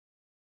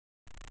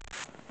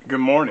Good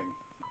morning.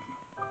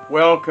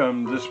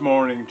 Welcome this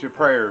morning to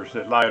Prayers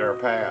That Light Our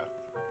Path.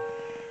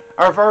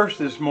 Our verse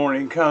this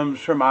morning comes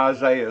from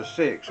Isaiah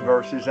 6,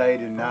 verses 8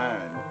 and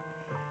 9.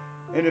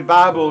 And the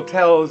Bible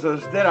tells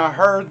us, "Then I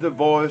heard the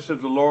voice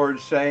of the Lord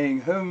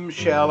saying, Whom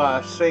shall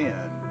I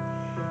send?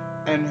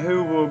 And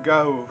who will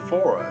go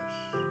for us?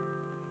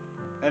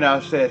 And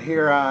I said,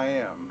 Here I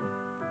am.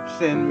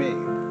 Send me."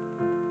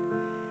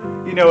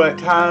 You know, at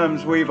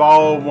times we've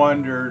all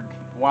wondered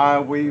why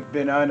we've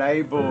been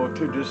unable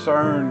to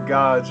discern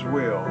God's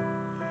will.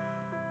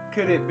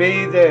 Could it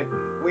be that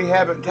we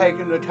haven't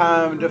taken the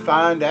time to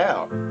find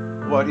out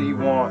what He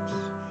wants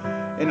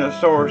in a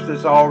source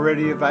that's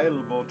already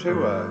available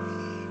to us?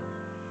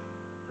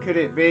 Could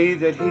it be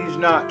that He's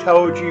not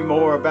told you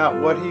more about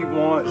what He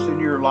wants in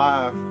your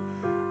life,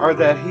 or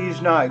that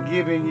He's not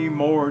giving you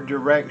more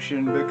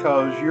direction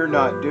because you're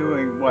not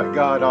doing what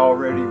God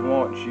already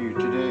wants you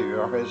to do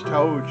or has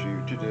told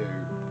you to do?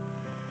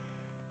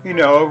 You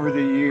know, over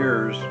the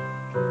years,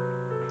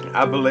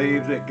 I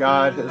believe that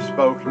God has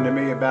spoken to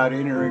me about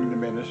entering the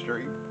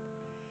ministry,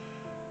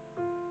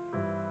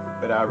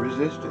 but I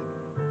resisted.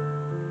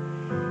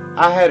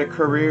 I had a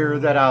career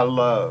that I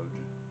loved,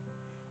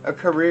 a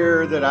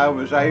career that I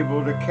was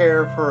able to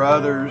care for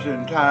others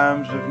in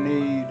times of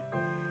need,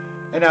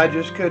 and I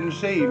just couldn't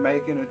see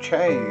making a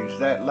change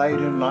that late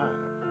in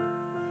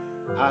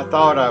life. I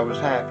thought I was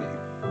happy.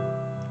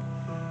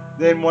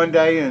 Then one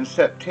day in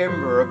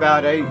September,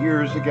 about 8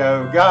 years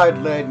ago, God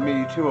led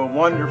me to a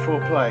wonderful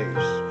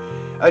place,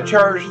 a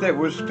church that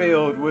was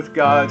filled with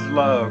God's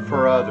love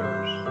for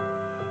others.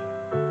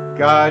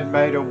 God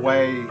made a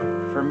way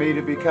for me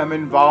to become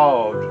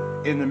involved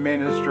in the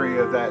ministry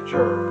of that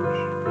church.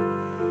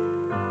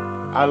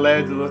 I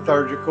led the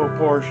liturgical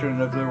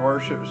portion of the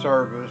worship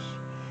service.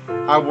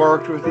 I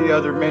worked with the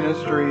other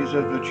ministries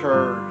of the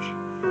church.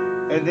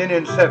 And then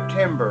in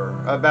September,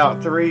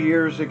 about 3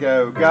 years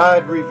ago,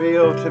 God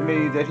revealed to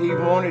me that He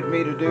wanted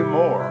me to do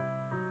more.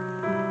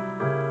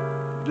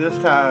 This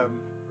time,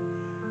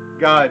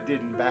 God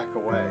didn't back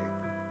away.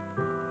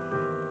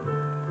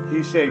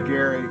 He said,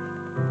 "Gary,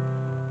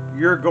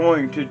 you're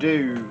going to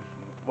do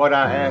what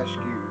I ask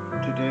you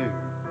to do."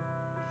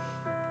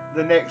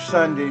 The next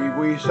Sunday,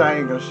 we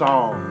sang a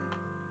song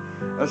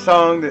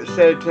that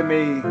said to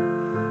me,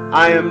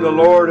 "I am the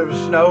Lord of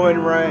snow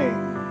and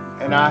rain,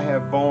 and I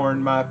have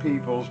borne my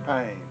people's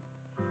pain.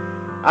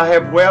 I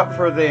have wept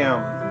for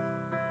them,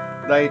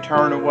 they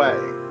turn away.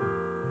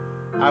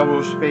 I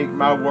will speak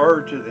my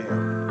word to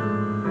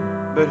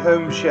them, but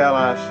whom shall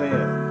I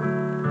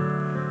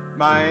send?"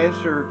 My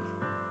answer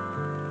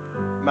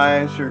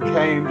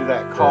came to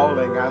that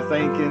calling, I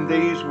think, in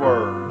these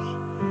words,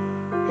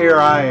 "Here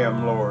I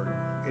am, Lord,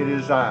 it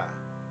is I.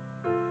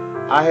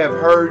 I have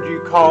heard you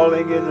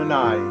calling in the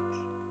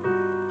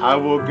night. I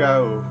will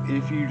go.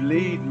 If you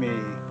lead me,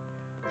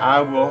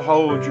 I will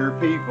hold your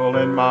people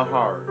in my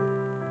heart."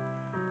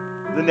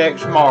 The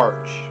next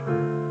March,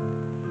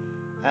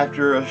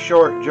 after a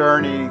short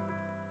journey,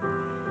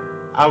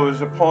 I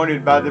was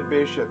appointed by the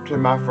bishop to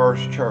my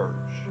first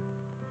church.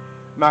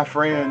 My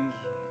friends,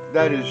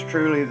 that is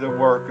truly the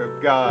work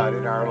of God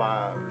in our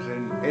lives,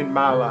 and in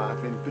my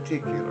life in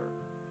particular.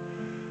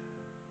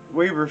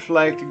 We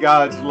reflect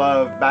God's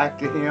love back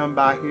to Him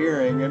by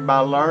hearing and by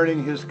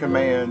learning His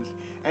commands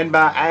and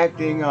by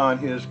acting on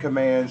His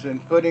commands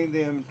and putting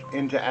them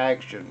into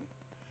action.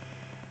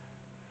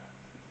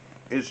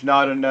 It's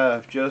not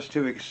enough just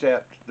to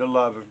accept the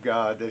love of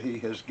God that He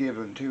has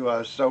given to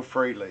us so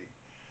freely.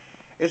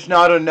 It's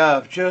not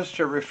enough just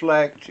to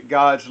reflect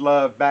God's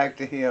love back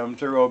to Him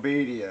through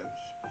obedience.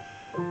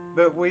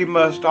 But we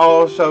must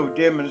also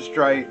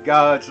demonstrate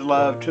God's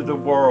love to the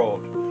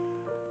world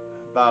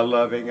by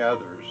loving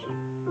others.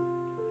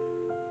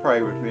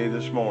 Pray with me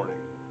this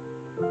morning.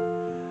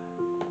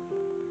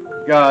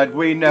 God,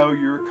 we know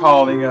you're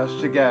calling us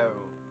to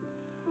go.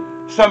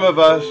 Some of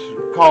us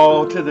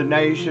call to the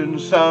nation,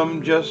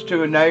 some just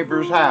to a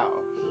neighbor's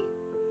house.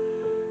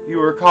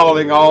 You are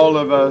calling all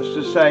of us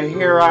to say,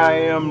 "Here I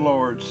am,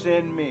 Lord,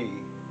 send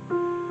me."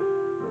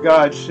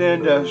 God,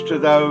 send us to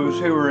those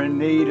who are in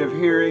need of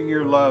hearing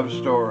your love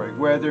story,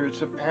 whether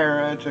it's a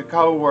parent, a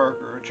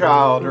co-worker, a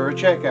child, or a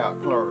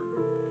checkout clerk.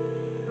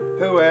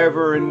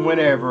 Whoever and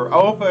whenever,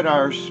 open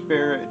our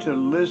spirit to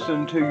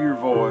listen to your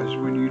voice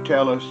when you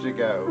tell us to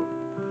go.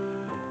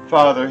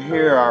 Father,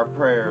 hear our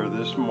prayer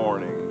this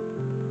morning.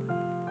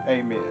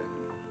 Amen.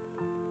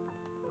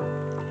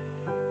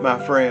 My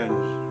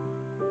friends,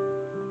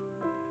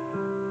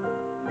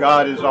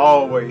 God is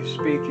always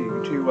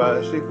speaking to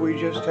us if we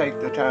just take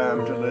the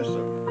time to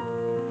listen.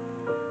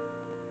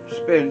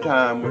 Spend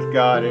time with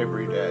God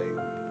every day.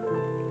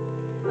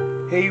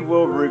 He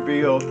will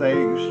reveal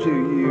things to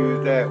you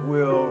that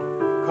will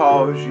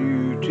cause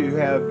you to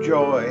have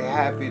joy,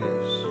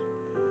 happiness,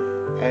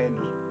 and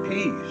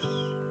peace.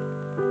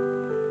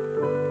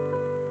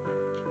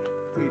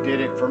 He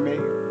did it for me,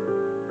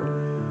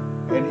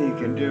 and He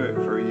can do it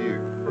for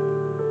you.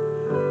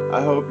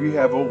 I hope you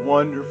have a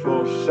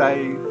wonderful,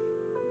 safe,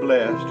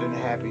 blessed, and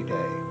happy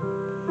day.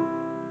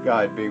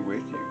 God be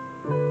with you.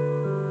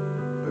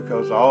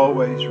 because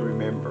always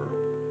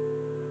remember,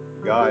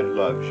 God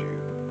loves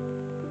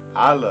you.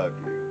 I love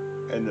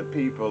you. And the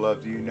people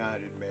of the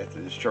United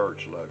Methodist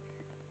Church love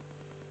you.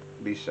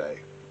 Be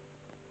safe.